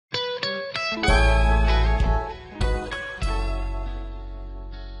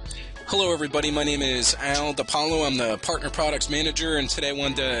Hello everybody, my name is Al DePoalo. I'm the Partner Products Manager, and today I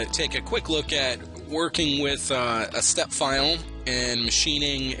wanted to take a quick look at working with a step file and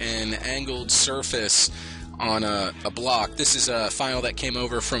machining an angled surface on a block. This is a file that came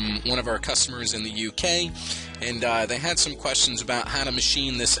over from one of our customers in the UK, and they had some questions about how to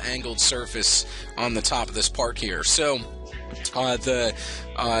machine this angled surface on the top of this part here. So the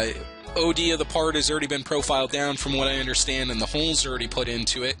OD of the part has already been profiled down from what I understand, and the holes are already put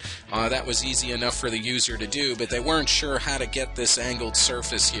into it. That was easy enough for the user to do, but they weren't sure how to get this angled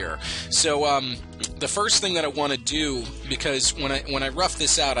surface here. So the first thing that I want to do, because when I rough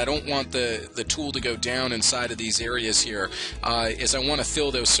this out, I don't want the tool to go down inside of these areas here, is I want to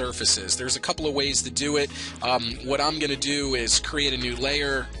fill those surfaces. There's a couple of ways to do it. What I'm going to do is create a new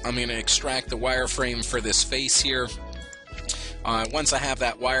layer. I'm going to extract the wireframe for this face here. Once I have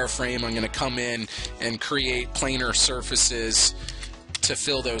that wireframe, I'm going to come in and create planar surfaces to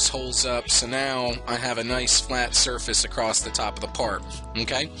fill those holes up. So now I have a nice flat surface across the top of the part.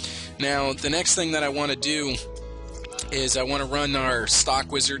 Okay. Now the next thing that I want to do is I want to run our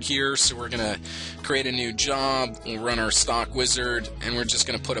stock wizard here. So we're going to create a new job. We'll run our stock wizard, and we're just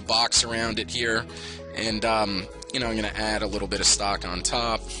going to put a box around it here. And I'm going to add a little bit of stock on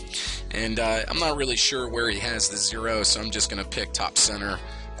top. And I'm not really sure where he has the 0, so I'm just going to pick top center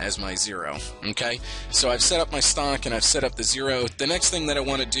as my 0. Okay, so I've set up my stock and I've set up the 0. The next thing that I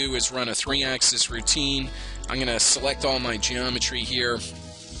want to do is run a 3-axis routine. I'm going to select all my geometry here.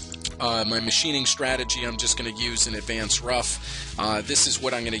 My machining strategy, I'm just going to use an advanced rough. This is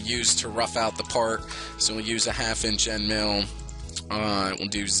what I'm going to use to rough out the part. So we'll use a 1/2-inch end mill. We'll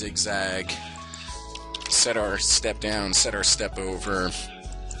do zigzag. Set our step down, set our step over.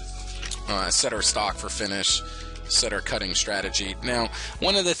 Set our stock for finish, set our cutting strategy. Now,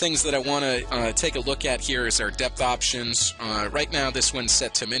 one of the things that I want to take a look at here is our depth options. Right now, this one's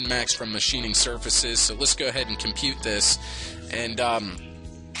set to min-max from machining surfaces, so let's go ahead and compute this. And,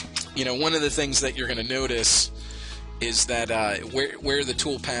 one of the things that you're going to notice is that where the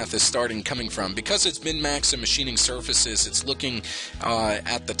tool path is coming from. Because it's min-max and machining surfaces, it's looking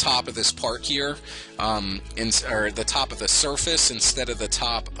at the top of this part here, or the top of the surface instead of the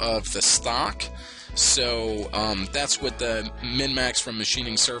top of the stock. So that's what the min-max from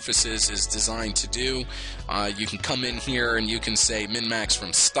machining surfaces is designed to do. You can come in here and you can say min-max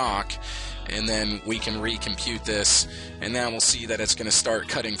from stock, and then we can recompute this, and now we'll see that it's going to start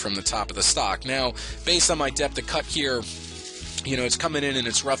cutting from the top of the stock. Now, based on my depth of cut here, it's coming in and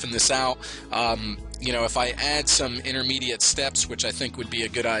it's roughing this out. If I add some intermediate steps, which I think would be a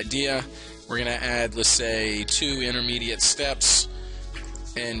good idea, we're going to add, let's say, 2 intermediate steps,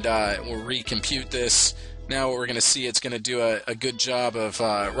 and we'll recompute this. Now what we're going to see, it's going to do a good job of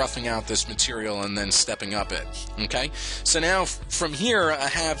roughing out this material and then stepping up it. Okay, so now from here I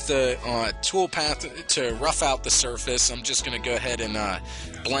have the tool path to rough out the surface. I'm just going to go ahead and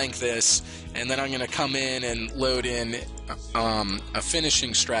blank this, and then I'm going to come in and load in a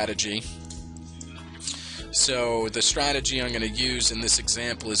finishing strategy. So the strategy I'm going to use in this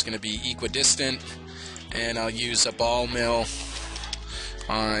example is going to be equidistant, and I'll use a ball mill.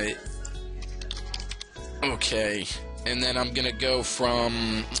 Okay, and then I'm going to go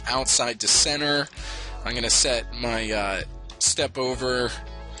from outside to center. I'm going to set my step over,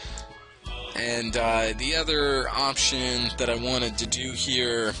 and the other option that I wanted to do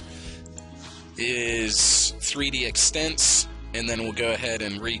here is 3D extents, and then we'll go ahead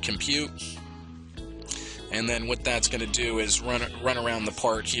and recompute. And then what that's going to do is run around the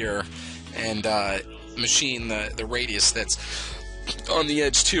part here and machine the radius that's on the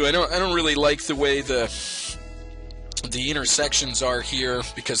edge too. I don't really like the way the intersections are here,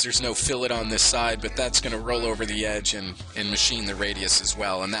 because there's no fillet on this side, but that's going to roll over the edge and machine the radius as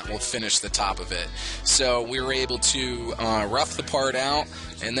well, and that will finish the top of it. So we were able to rough the part out,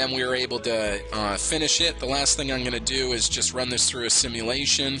 and then we were able to finish it. The last thing I'm going to do is just run this through a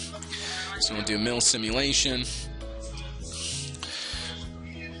simulation. So we'll do mill simulation.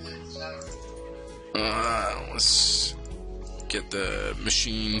 Let's get the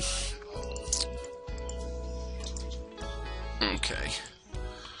machine. Okay.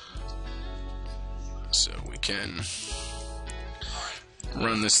 So we can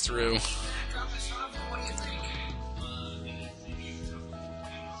run this through.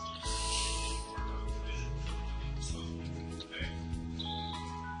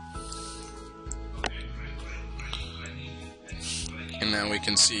 And now we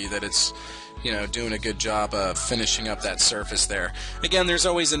can see that it's doing a good job of finishing up that surface there. Again, there's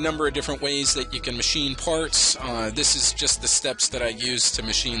always a number of different ways that you can machine parts. This is just the steps that I use to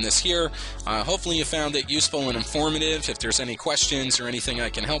machine this here. Hopefully you found it useful and informative. If there's any questions or anything I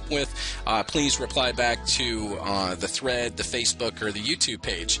can help with, please reply back to the thread, the Facebook, or the YouTube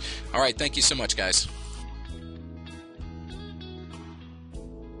page. All right, thank you so much, guys.